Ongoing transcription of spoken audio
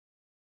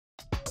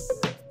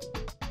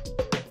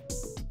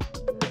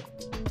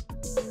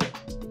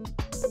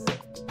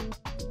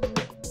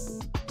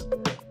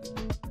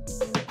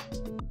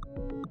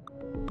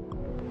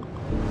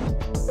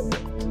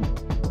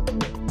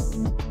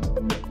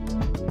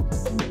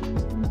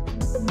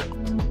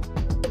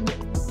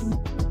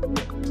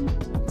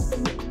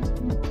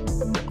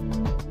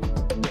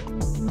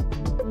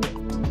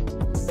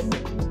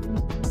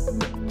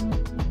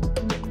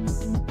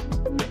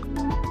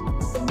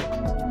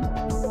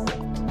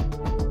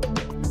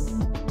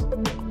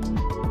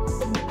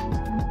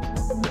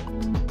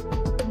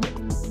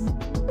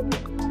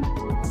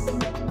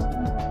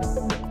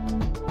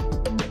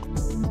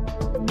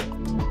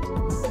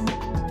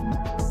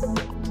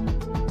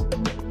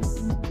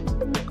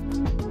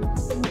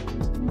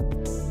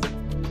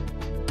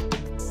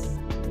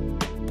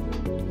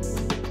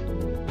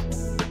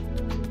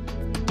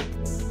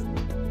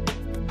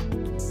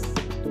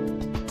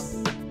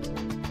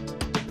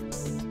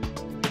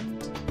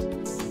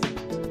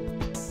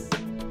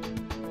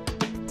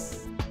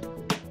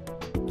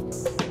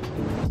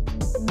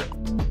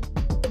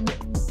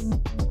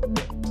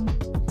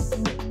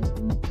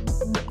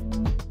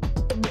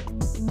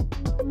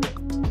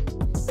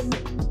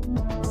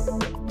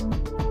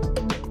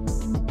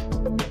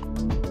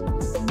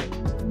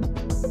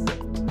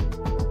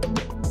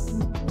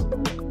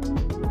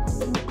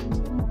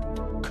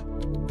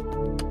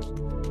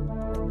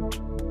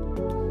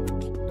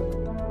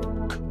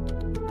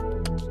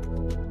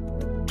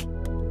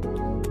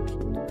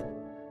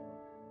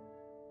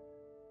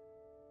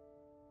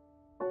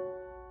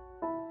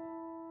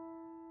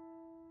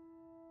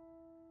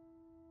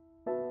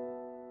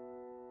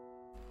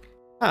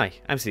Hi,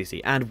 I'm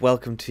CC, and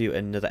welcome to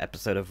another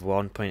episode of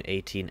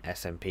 1.18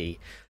 SMP.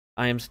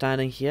 I am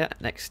standing here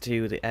next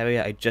to the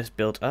area I just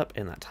built up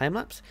in that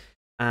time-lapse,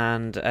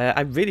 and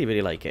I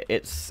really like it.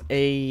 It's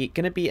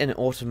gonna be an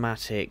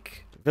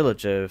automatic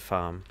villager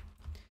farm.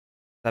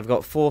 I've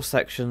got 4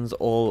 sections,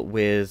 all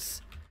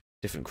with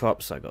different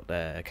crops. So I've got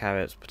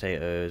carrots,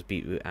 potatoes,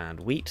 beetroot, and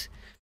wheat.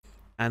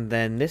 And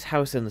then this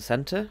house in the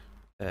center,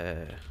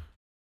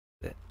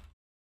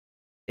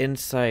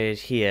 inside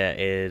here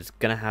is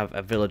gonna have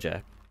a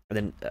villager. And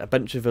then a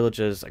bunch of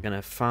villagers are going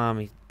to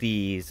farm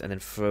these and then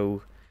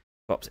throw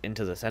crops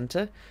into the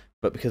center.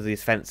 But because of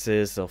these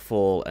fences, they'll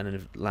fall and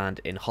then land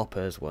in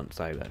hoppers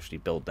once I actually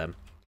build them.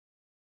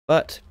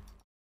 But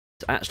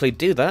to actually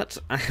do that,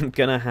 I'm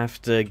going to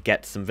have to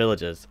get some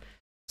villagers.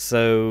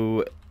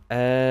 So,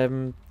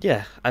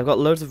 yeah, I've got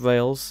loads of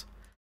rails,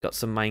 got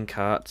some mine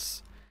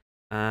carts,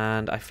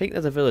 and I think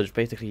there's a village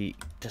basically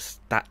just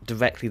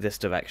directly this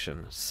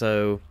direction.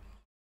 So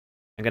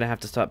I'm going to have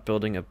to start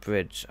building a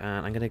bridge,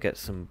 and I'm going to get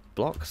some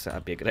blocks.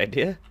 That'd be a good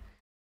idea.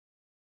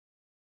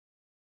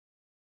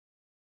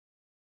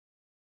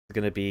 It's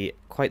going to be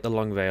quite the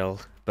long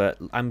rail, but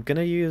I'm going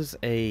to use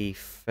a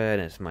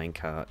furnace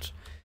minecart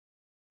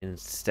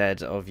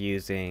instead of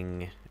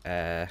using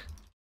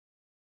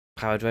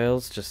powered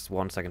rails, just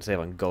once I can save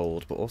on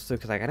gold, but also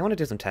because I kind of want to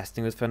do some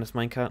testing with furnace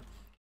minecart,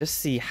 just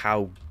see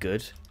how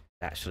good it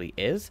actually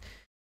is.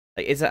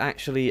 Like, is it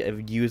actually a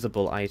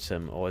usable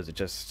item, or is it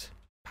just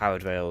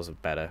powered rails are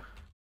better?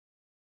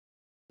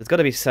 There's got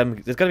to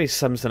be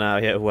some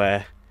scenario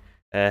where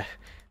the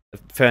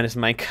furnace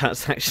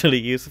minecart's actually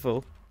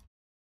useful.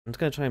 I'm just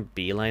gonna try and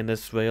beeline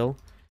this rail.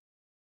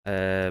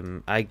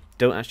 I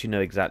don't actually know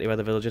exactly where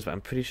the village is, but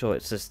I'm pretty sure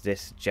it's just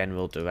this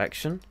general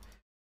direction.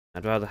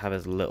 I'd rather have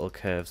as little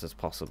curves as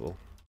possible.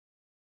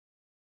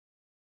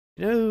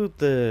 You know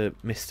the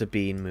Mr.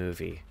 Bean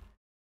movie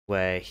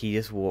where he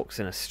just walks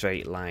in a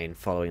straight line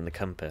following the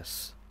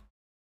compass?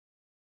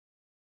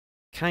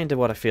 Kind of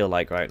what I feel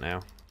like right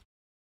now.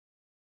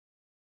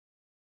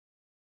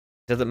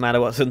 Doesn't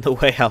matter what's in the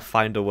way, I'll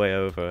find a way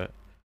over it.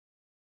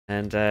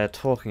 And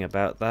talking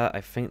about that,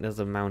 I think there's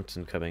a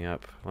mountain coming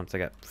up once I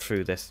get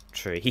through this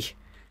tree.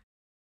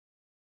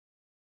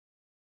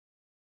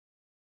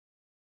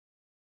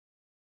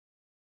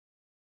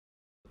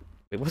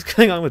 Wait, what's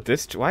going on with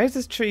this tree? Why is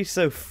this tree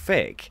so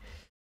thick?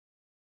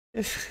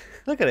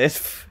 Look at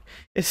this.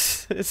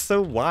 It's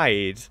so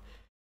wide.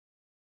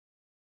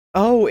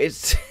 Oh,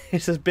 it's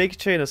a big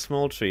tree and a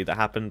small tree that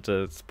happen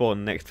to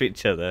spawn next to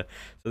each other.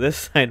 So this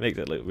side makes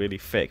it look really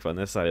thick, but on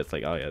this side it's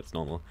like, oh yeah, it's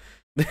normal.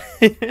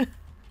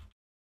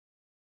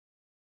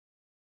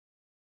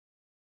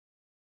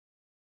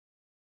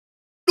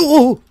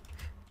 Oh!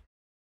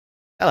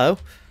 Hello.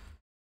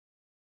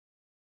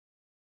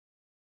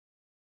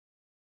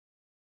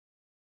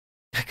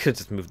 I could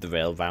just move the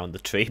rail around the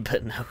tree,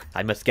 but no,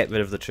 I must get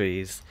rid of the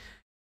trees.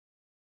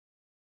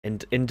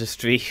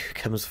 Industry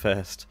comes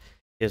first.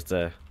 Here's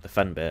the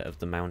fun bit of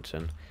the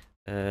mountain.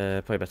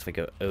 Probably best if I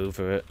go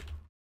over it.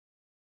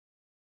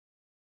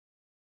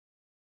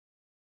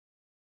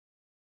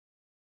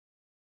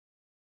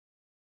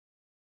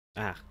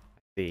 Ah,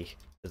 I see.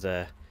 There's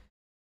a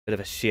bit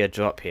of a sheer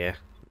drop here.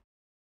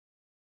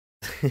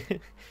 Be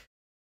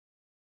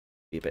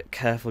a bit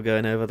careful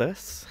going over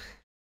this.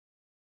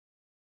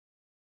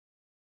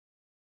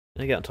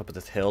 I'm gonna get on top of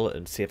this hill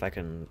and see if I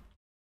can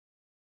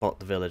spot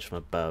the village from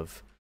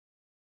above.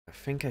 I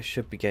think I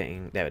should be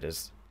getting... There it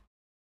is.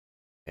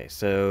 Okay,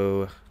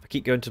 so if I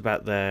keep going to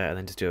about there and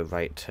then just do a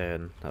right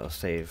turn, that'll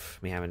save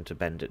me having to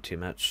bend it too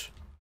much.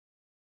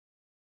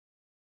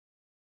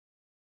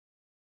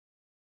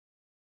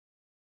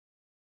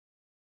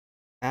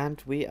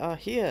 And we are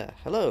here!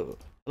 Hello!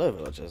 Hello,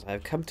 villagers.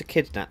 I've come to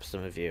kidnap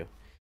some of you.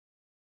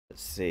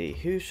 Let's see,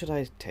 who should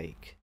I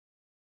take?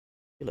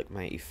 You look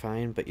mighty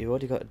fine, but you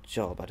already got a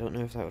job. I don't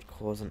know if that would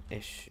cause an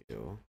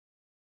issue.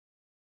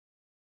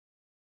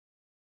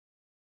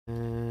 How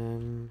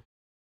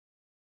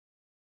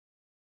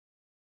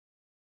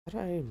do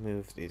I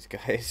move these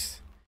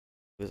guys?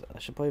 I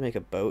should probably make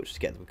a boat just to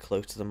get them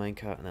close to the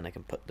minecart, and then I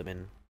can put them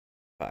in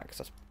back.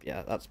 So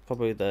that's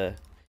probably the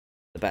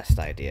best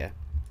idea.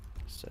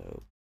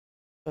 So,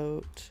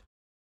 boat.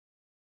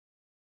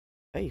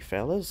 Hey,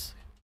 fellas,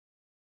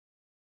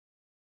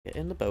 get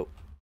in the boat.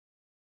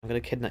 I'm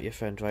gonna kidnap your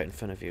friend right in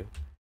front of you.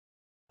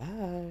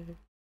 Bye.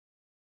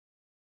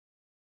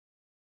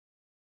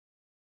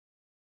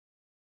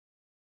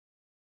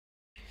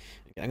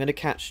 I'm gonna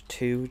catch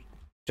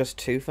just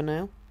two for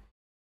now.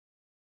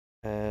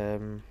 Yeah,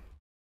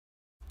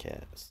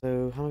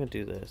 so how am I gonna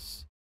do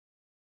this?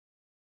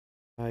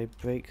 I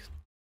break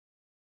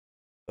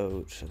the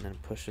boat and then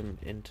push him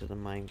into the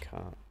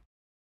minecart.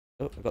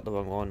 Oh, I got the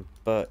wrong one,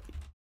 but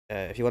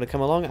if you want to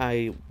come along,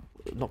 I'm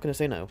not gonna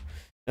say no.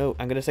 No,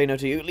 I'm gonna say no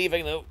to you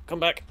leaving though. Come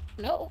back.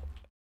 No.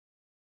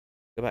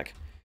 Go back.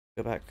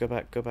 Go back, go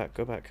back, go back,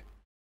 go back.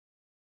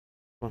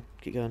 Come on,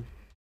 keep going.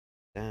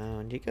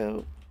 Down you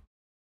go.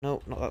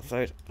 No, not that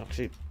side.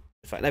 Actually,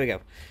 fine. There we go.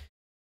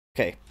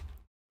 Okay.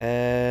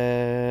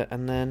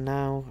 And then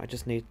now I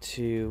just need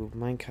to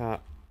minecart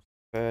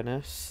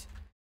furnace.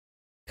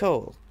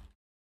 Coal.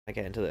 I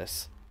get into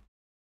this.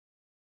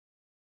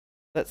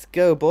 Let's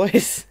go,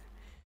 boys.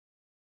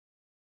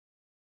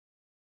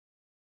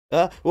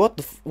 What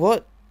the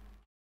what?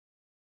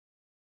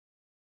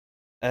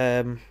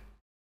 I'm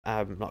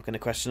not gonna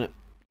question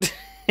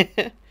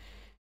it.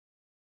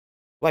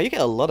 Wow, you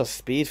get a lot of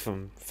speed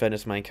from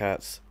furnace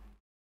minecarts.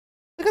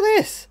 Look at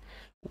this!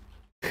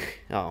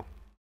 Oh.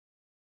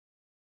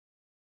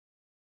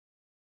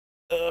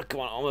 Come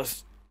on,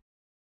 almost.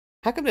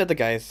 How come the other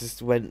guys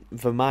just went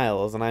for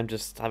miles and I'm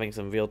just having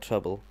some real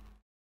trouble?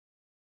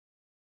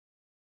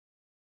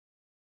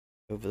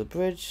 Over the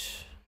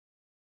bridge.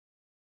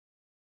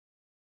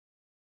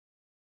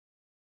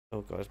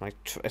 Oh god,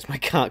 is my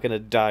cart gonna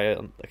die?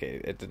 Okay,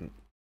 it didn't.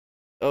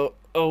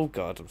 Oh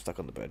god, I'm stuck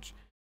on the bridge.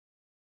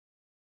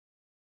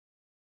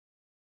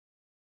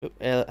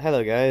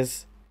 Hello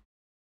guys.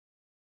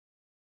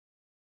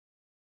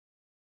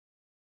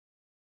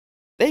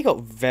 They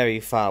got very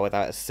far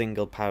without a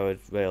single powered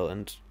rail,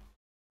 and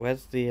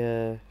where's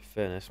the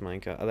furnace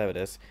minecart? Oh, there it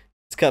is.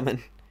 It's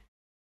coming.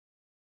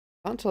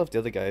 I can't tell if the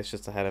other guy is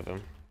just ahead of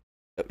him.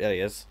 Oh, there he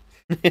is.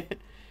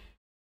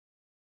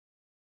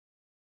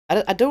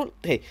 I don't.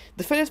 Hey,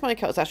 the furnace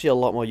minecart is actually a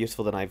lot more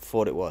useful than I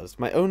thought it was.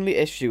 My only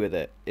issue with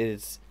it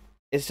is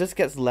it just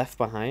gets left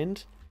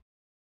behind.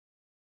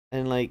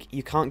 And, like,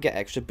 you can't get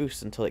extra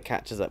boosts until it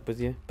catches up with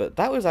you. But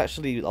that was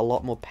actually a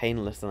lot more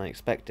painless than I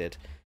expected.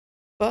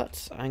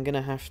 But I'm going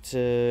to have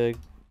to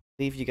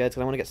leave you guys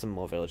because I want to get some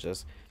more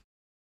villagers.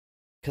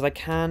 Because I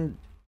can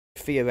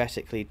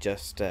theoretically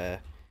just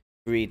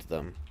breed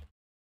them.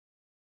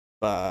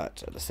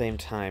 But at the same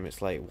time,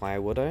 it's like, why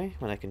would I?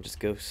 When I can just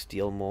go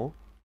steal more.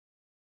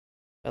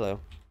 Hello.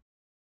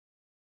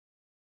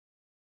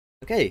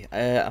 Okay,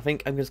 I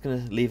think I'm just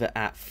going to leave it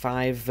at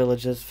 5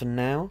 villagers for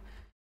now.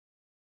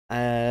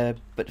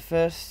 But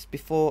first,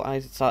 before I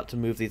start to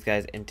move these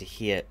guys into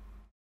here...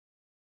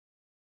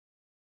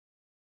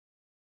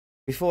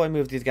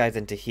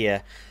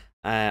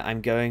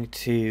 I'm going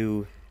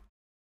to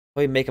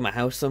probably make them a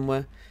house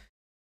somewhere.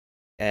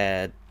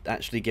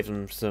 Actually give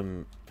them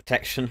some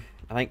protection.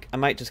 I think I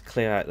might just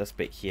clear out this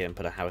bit here and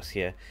put a house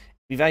here.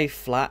 Be very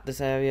flat,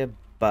 this area,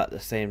 but at the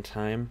same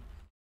time,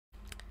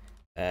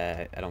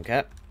 I don't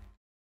care.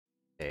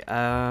 Okay,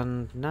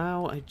 and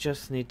now I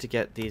just need to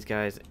get these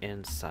guys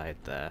inside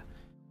there,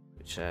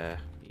 which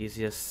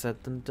easier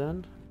said than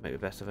done. Might be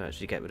best if I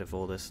actually get rid of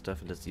all this stuff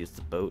and just use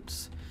the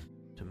boats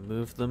to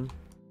move them.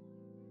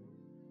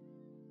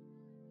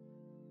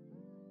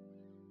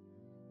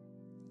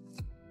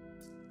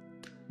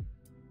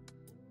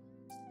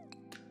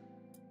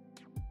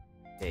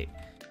 Okay,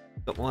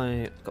 got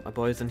my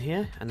boys in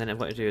here, and then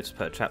what I do is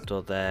put a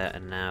trapdoor there,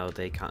 and now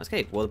they can't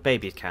escape. Well, the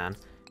babies can.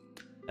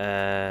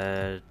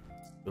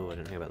 Oh, I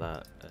didn't hear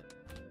about that.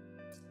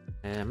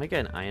 Am I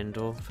getting an iron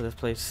door for this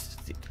place?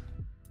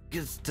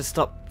 Just to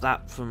stop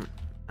that from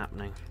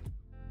happening.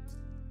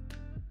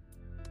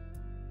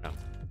 Oh.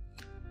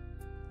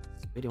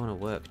 You really want to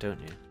work, don't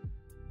you?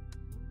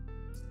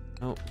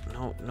 No,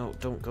 no, no,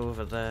 don't go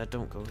over there,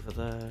 don't go over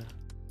there.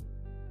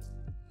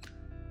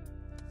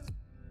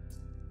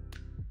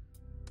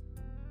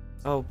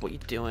 Oh, what are you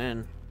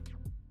doing?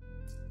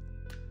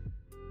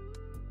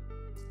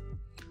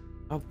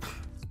 Oh.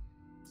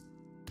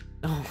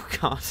 Oh,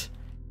 God.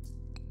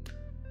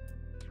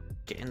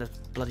 Get in the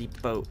bloody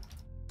boat.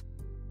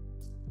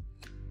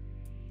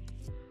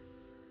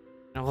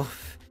 Oh,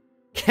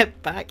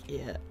 get back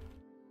here.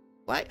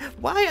 Why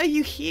are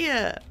you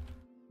here?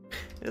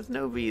 There's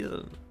no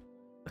reason.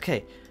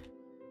 Okay.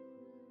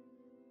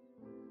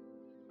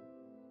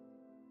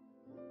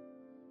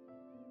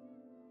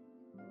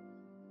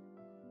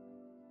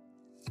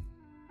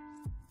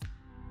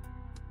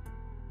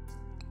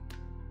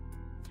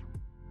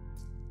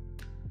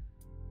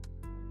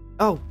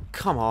 Oh,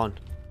 come on.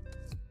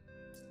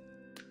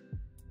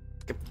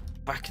 Get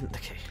back in.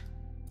 Okay.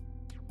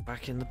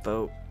 Back in the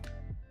boat.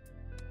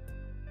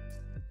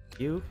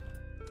 You.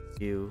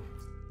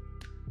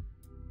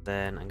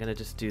 Then I'm gonna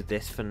just do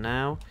this for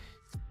now.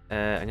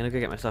 I'm gonna go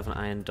get myself an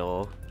iron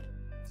door.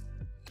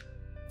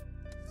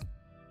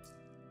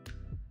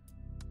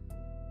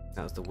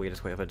 That was the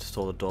weirdest way I've ever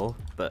installed a door,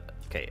 but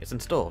okay, it's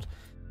installed.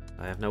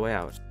 I have no way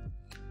out.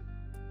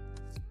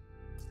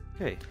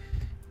 Okay.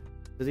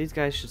 So these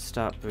guys should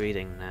start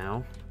breeding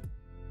now.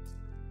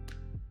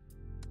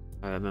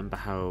 I remember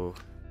how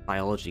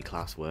biology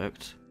class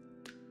worked.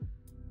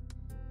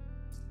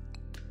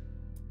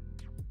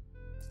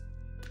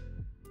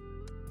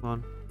 Come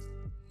on.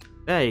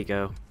 There you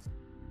go.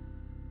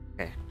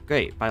 Okay,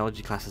 great.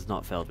 Biology class has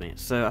not failed me.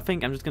 So I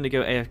think I'm just going to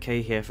go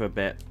AFK here for a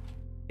bit.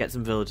 Get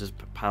some villagers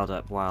piled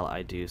up while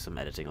I do some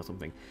editing or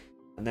something.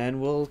 And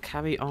then we'll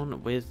carry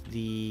on with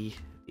the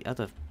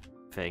other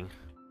thing.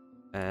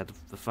 The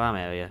farm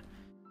area.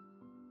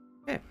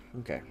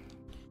 Okay.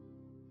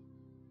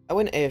 I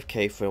went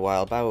AFK for a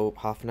while, about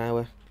half an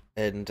hour.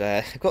 and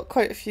I've got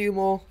quite a few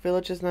more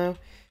villagers now.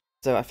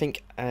 So I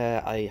think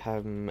I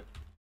am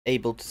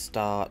able to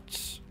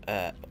start.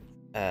 There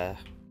we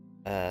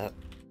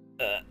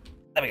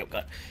go.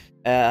 Got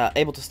it.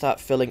 Able to start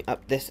filling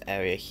up this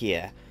area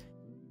here.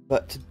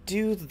 But to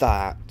do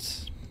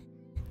that,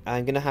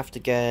 I'm gonna have to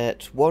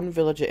get one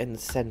villager in the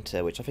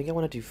center, which I think I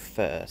want to do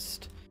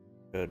first.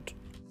 Good.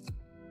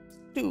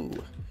 Do.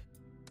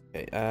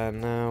 Okay,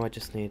 now I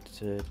just need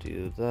to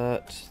do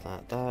that,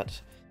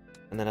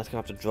 and then I'm gonna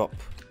have to drop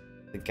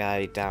the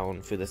guy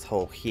down through this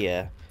hole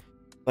here.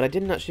 But I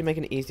didn't actually make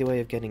an easy way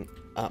of getting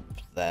up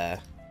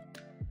there.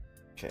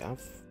 Okay,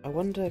 I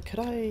wonder, could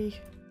I...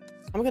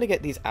 I'm gonna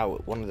get these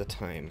out one at a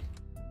time.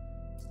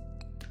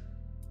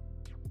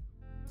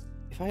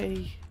 If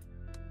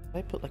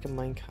I put like a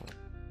minecart...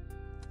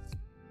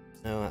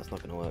 No, that's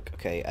not gonna work.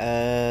 Okay,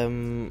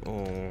 oh.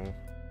 Can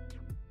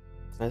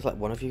I just let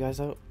one of you guys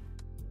out?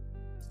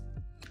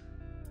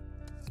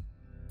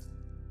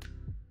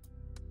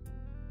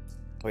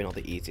 Probably not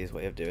the easiest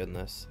way of doing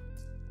this.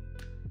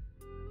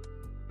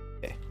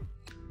 Okay.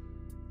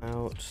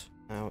 Out,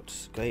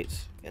 great.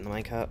 Get in the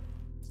minecart.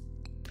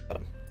 Got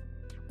him.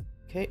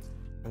 Okay,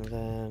 and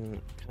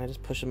then can I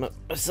just push him up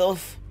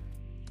myself?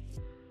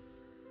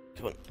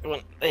 Come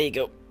on, there you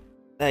go.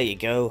 There you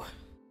go.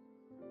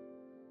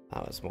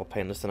 That was more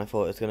painless than I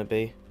thought it was going to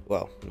be.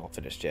 Well, not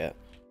finished yet.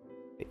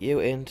 Get you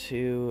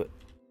into...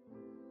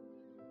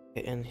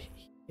 Get in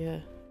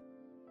here.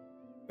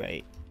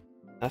 Great.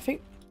 I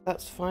think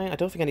that's fine. I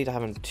don't think I need to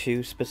have them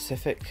too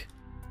specific.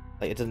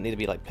 Like, it doesn't need to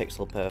be like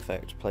pixel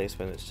perfect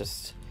placement. It's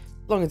just...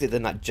 As long as it's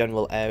in that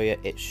general area,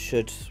 it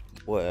should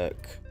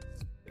work.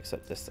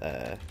 Except this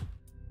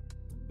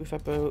roof I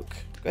broke.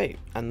 Great.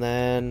 And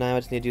then now I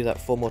just need to do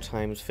that 4 more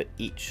times for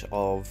each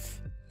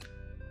of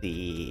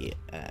the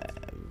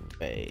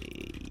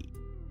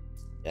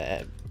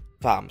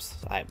farms.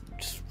 I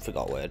just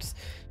forgot words.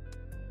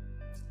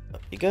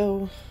 Up you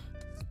go.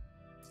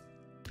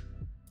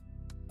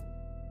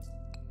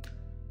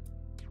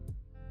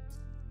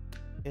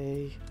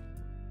 Okay.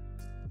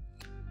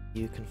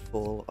 You can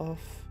fall off.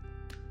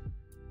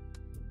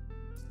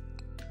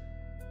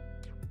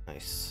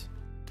 Nice.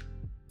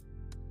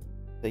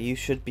 So you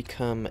should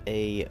become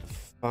a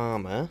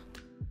farmer.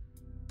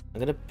 I'm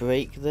gonna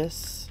break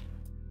this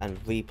and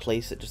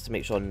replace it just to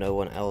make sure no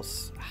one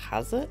else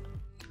has it.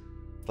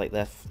 Like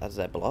as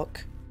their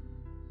block.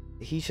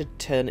 He should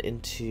turn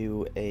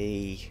into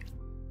a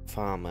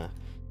farmer.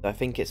 So I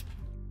think it's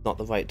not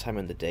the right time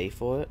in the day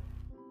for it.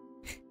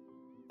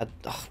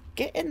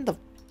 Get in the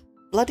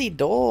bloody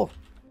door!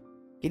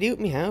 Get out of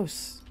my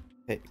house!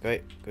 Okay,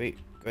 great.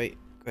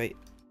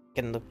 Get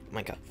in the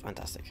minecart.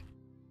 Fantastic.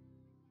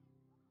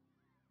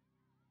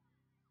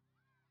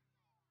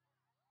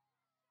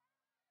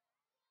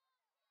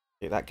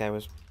 Okay, that guy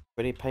was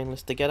pretty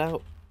painless to get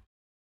out.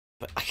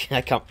 But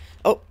I can't.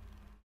 Oh!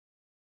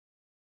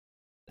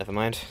 Never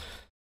mind.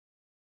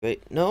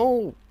 Wait,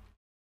 no!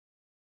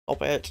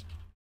 Stop it!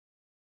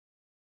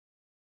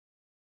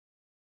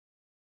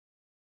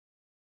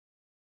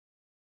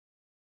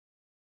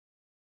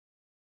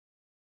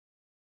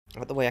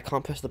 By the way, I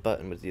can't press the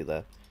button with you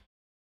there.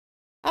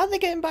 How are they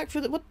getting back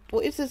through the...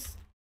 What is this?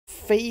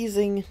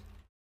 Phasing...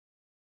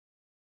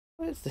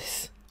 What is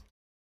this?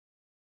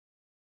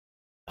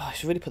 Oh, I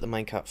should really put the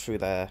minecart through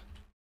there.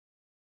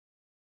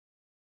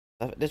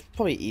 There's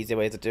probably easier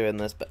ways of doing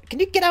this, but... Can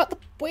you get out the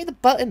way of the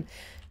button?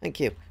 Thank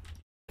you.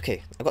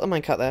 Okay, I've got the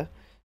minecart there.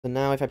 So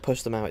now if I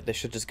push them out, they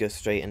should just go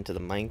straight into the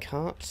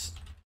minecarts.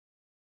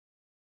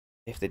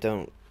 If they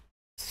don't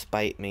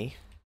spite me.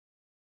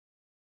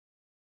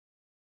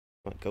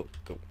 Go.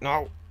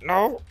 No!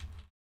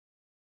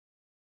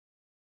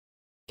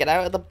 Get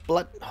out of the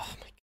blood. Oh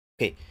my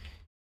god. Okay.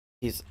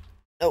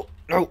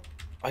 No!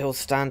 I will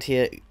stand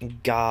here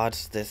and guard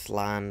this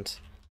land.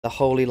 The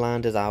holy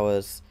land is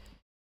ours.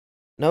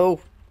 No!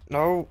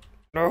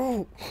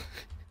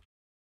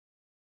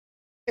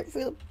 Get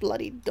through the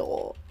bloody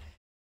door.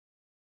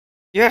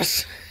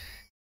 Yes!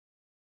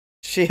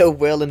 Sheer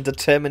will and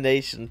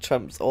determination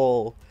trumps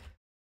all.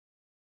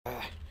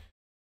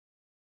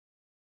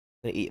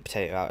 I'm gonna eat a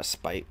potato out of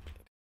spite.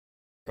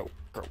 Go.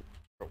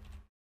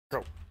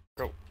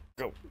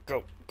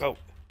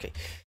 Okay.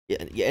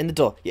 You're in the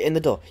door. You're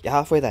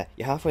halfway there.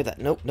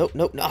 No.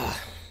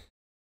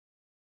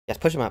 Yes,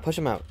 push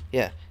him out.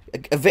 Yeah.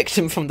 Evict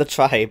him from the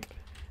tribe.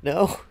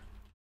 No.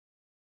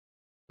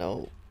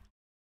 Go.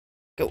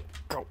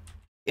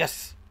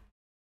 Yes.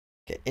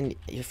 Get in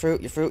your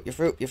fruit,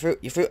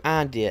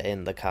 and you're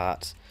in the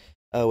cart.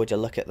 Oh, would you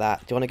look at that?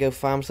 Do you want to go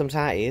farm some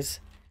tatties?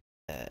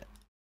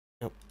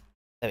 Nope.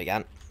 There we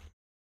go.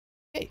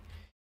 Okay.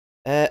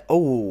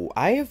 Oh,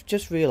 I have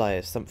just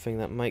realised something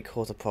that might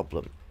cause a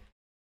problem.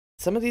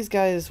 Some of these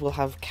guys will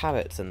have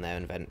carrots in their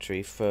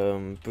inventory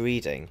from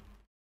breeding.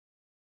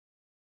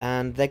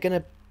 And they're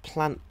gonna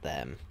plant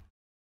them.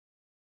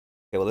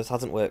 Okay, well this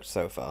hasn't worked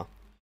so far.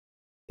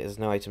 There's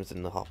no items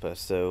in the hopper,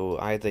 so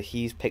either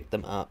he's picked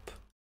them up,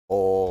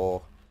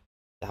 or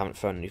they haven't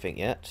thrown anything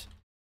yet.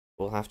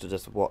 We'll have to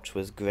just watch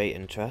with great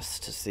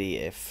interest to see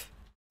if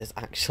this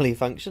actually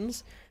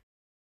functions.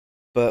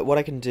 But what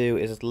I can do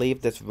is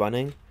leave this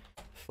running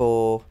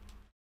for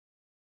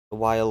a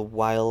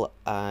while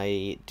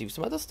I do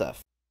some other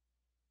stuff.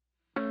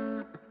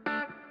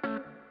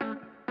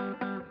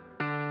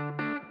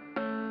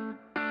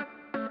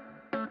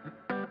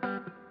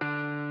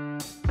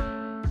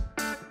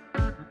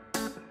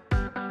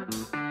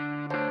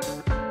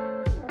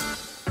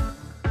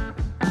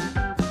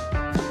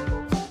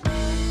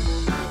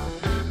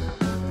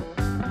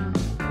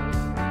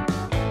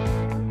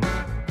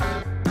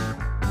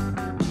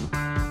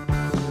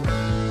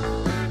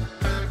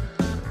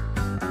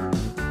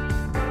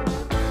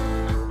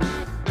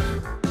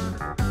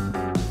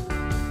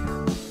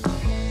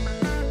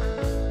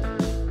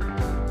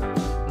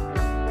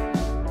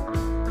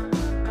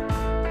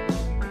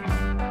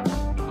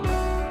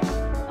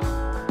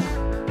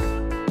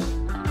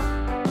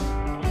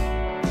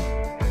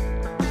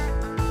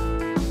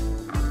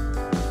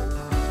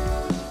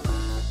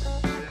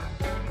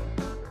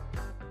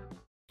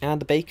 And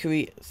the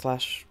bakery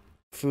slash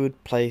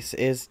food place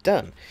is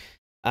done.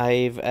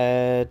 I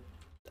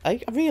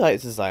really like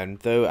this design,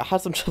 though I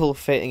had some trouble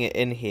fitting it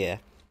in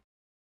here.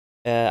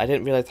 I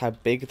didn't realize how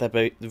big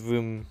the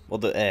room, or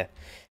I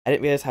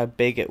didn't realize how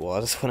big it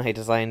was when I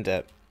designed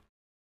it.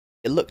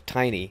 It looked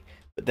tiny,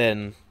 but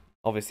then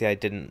obviously I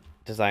didn't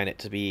design it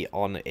to be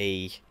on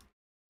a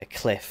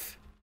cliff.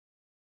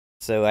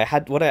 So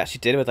what I actually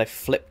did was I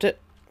flipped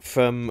it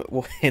from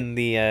in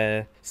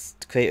the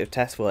creative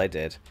test what I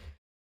did.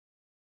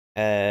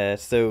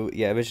 So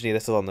yeah, originally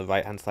this was on the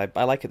right hand side,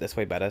 but I like it this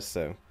way better,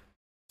 so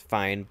it's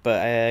fine.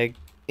 But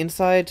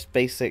inside,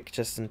 basic,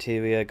 just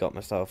interior, got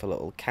myself a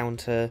little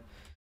counter,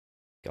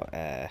 got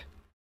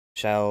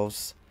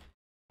shelves,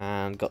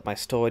 and got my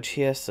storage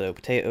here, so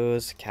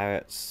potatoes,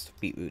 carrots,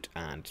 beetroot,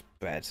 and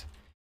bread.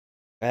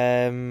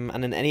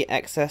 And then any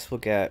excess will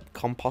get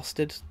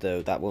composted,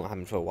 though that won't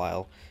happen for a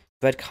while.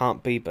 Bread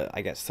can't be, but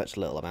I get such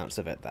little amounts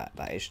of it that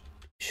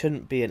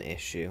shouldn't be an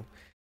issue.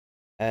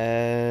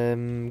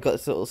 Got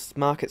this little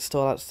market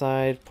stall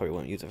outside, probably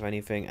won't use it for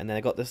anything, and then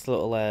I got this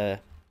little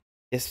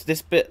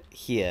this bit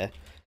here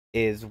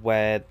is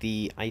where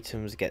the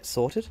items get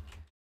sorted.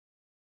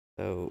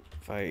 So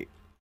if I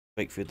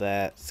break through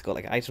there, it's got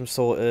like item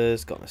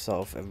sorters, got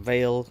myself a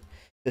rail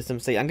system.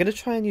 So I'm gonna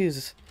try and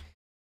use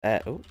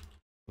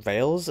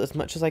rails as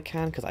much as I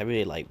can, because I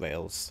really like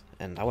rails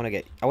and I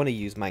wanna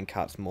use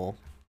minecarts more.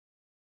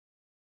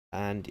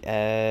 And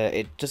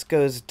it just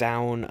goes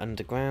down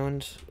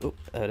underground. Oh,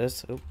 there it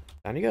is. Oh,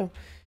 down you go.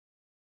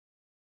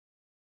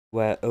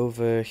 Where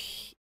over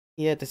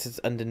here, this is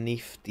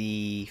underneath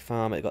the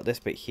farm. I got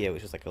this bit here,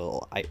 which is like a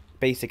little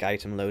basic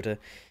item loader.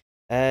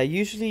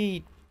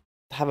 Usually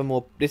have a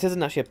more. This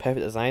isn't actually a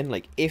perfect design.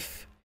 Like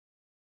if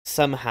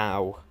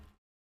somehow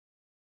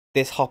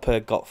this hopper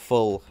got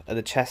full and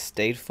the chest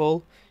stayed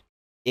full,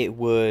 it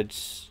would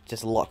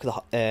just lock the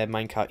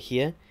minecart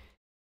here.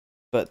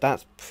 But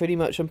that's pretty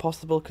much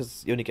impossible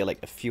because you only get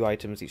like a few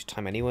items each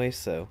time anyway,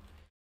 so...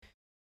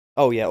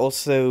 Oh yeah,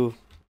 also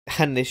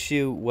had an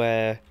issue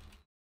where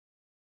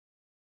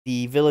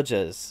the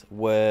villagers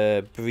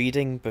were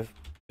breeding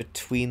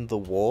between the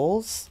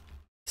walls.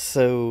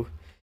 So,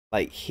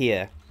 like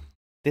here,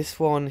 this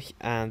one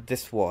and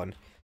this one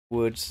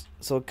would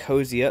sort of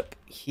cozy up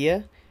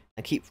here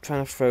and keep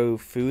trying to throw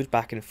food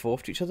back and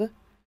forth to each other.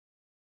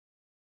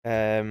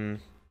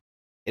 In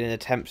an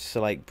attempt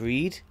to like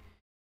breed.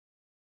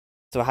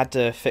 So I had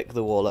to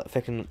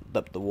thicken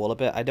up the wall a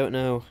bit. I don't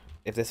know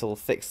if this will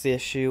fix the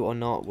issue or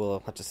not.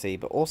 We'll have to see.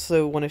 But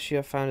also one issue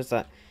I found is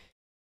that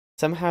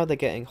somehow they're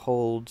getting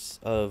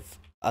holds of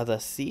other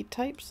seed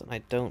types, and I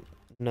don't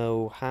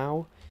know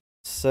how.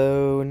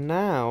 So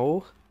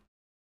now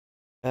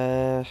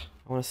I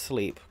want to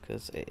sleep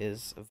because it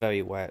is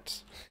very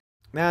wet.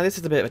 Now this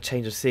is a bit of a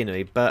change of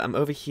scenery, but I'm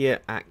over here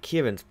at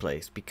Kieran's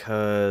place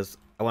because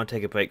I want to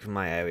take a break from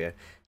my area,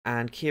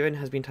 and Kieran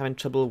has been having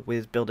trouble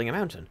with building a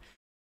mountain.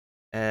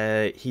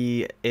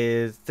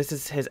 This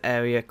is his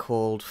area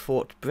called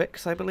Fort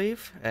Bricks, I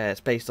believe. It's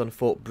based on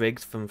Fort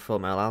Briggs from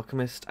Fullmetal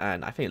Alchemist,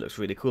 and I think it looks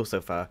really cool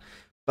so far.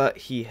 But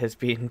he has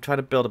been trying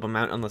to build up a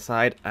mountain on the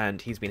side,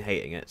 and he's been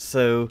hating it.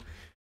 So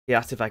he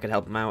asked if I could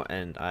help him out,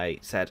 and I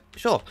said,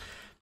 sure.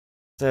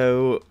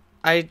 So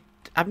I've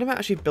never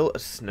actually built a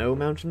snow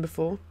mountain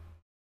before.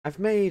 I've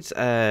made,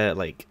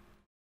 like,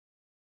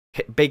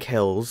 big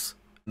hills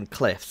and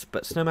cliffs,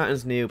 but snow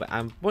mountain's new, but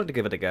I wanted to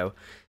give it a go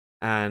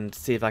and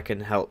see if I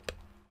can help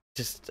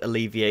just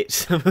alleviate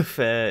some of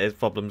his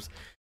problems.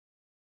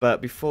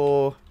 But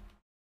before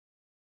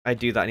I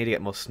do that, I need to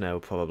get more snow,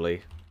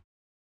 probably.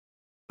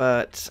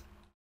 But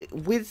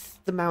with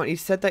the mountain, he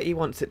said that he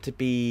wants it to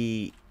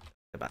be...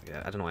 I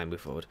don't know why I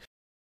move forward.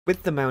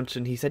 With the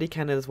mountain, he said he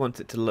kind of just wants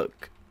it to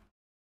look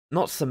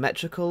not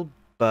symmetrical,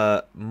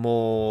 but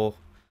more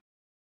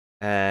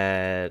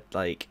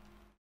like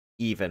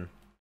even.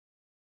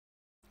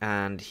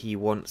 And he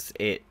wants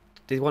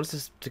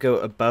us to go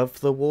above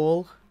the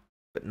wall,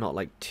 but not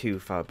like too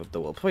far above the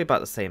wall. Probably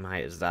about the same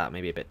height as that,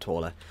 maybe a bit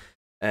taller.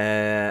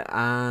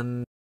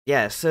 And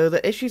Yeah, so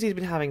the issues he's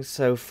been having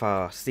so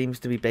far seems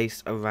to be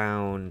based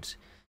around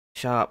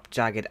sharp,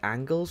 jagged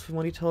angles from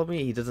what he told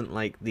me. He doesn't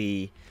like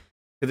the...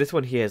 Because this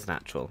one here is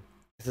natural.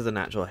 This is a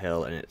natural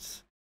hill, and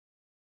it's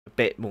a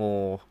bit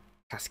more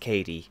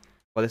cascadey.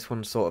 Well, this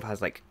one sort of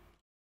has, like,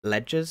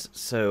 ledges,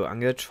 so I'm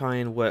going to try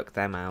and work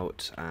them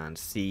out and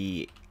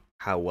see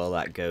how well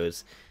that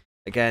goes.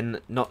 Again,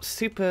 not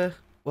super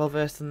well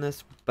versed in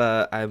this,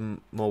 but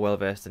I'm more well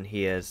versed than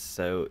he is,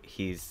 so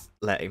he's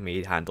letting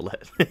me handle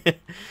it.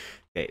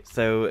 Okay,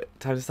 so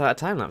time to start a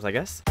time lapse, I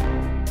guess.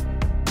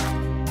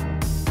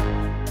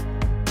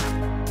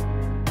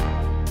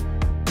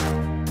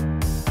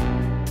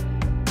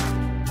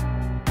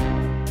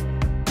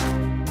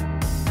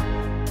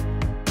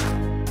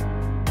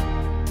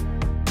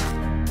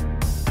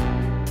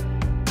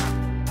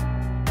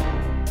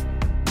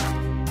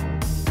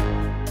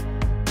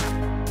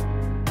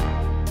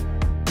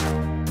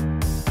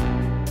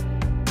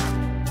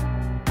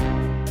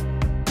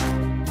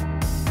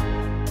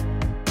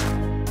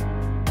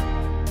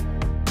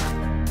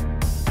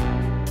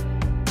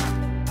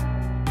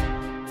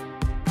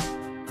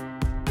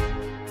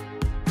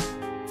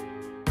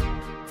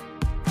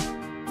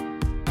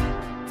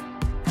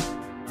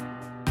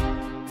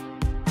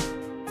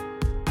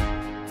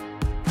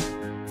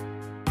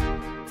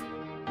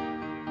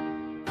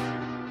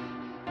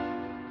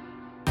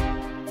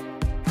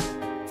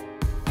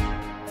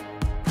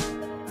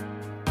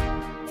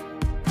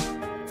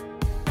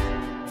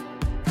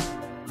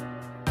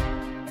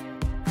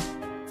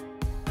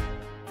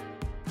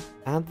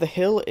 And the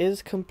hill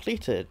is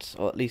completed,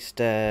 or at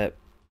least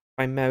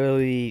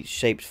primarily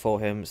shaped for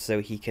him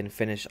so he can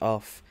finish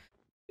off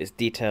its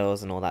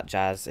details and all that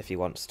jazz if he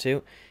wants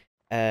to.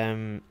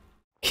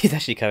 He's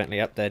actually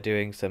currently up there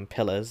doing some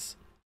pillars.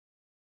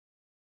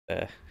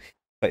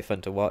 Quite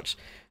fun to watch.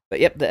 But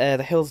yep,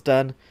 the hill's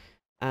done,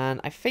 and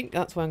I think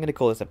that's what I'm going to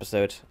call this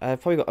episode.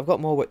 I've got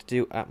more work to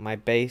do at my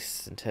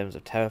base in terms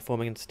of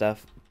terraforming and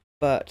stuff,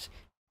 but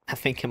I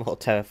think I'm all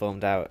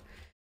terraformed out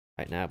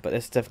right now, but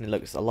this definitely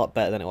looks a lot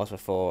better than it was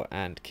before,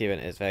 and Kieran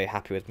is very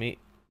happy with me.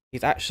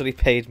 He's actually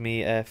paid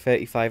me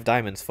 35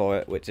 diamonds for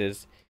it, which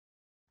is...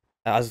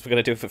 I was going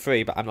to do it for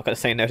free, but I'm not going to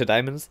say no to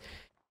diamonds.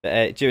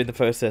 But during the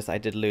process, I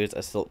did lose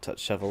a Silk Touch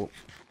shovel,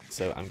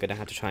 so I'm going to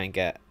have to try and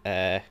get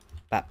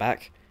that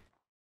back.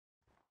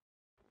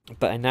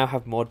 But I now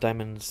have more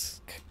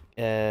diamonds.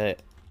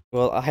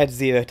 Well, I had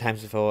 0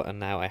 times before, and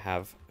now I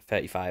have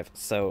 35,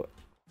 so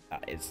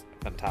that is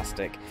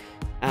fantastic.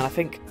 And I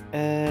think...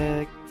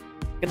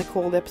 gonna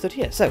call the episode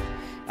here. So,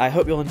 I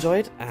hope you all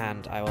enjoyed,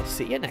 and I will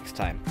see you next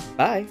time.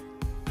 Bye!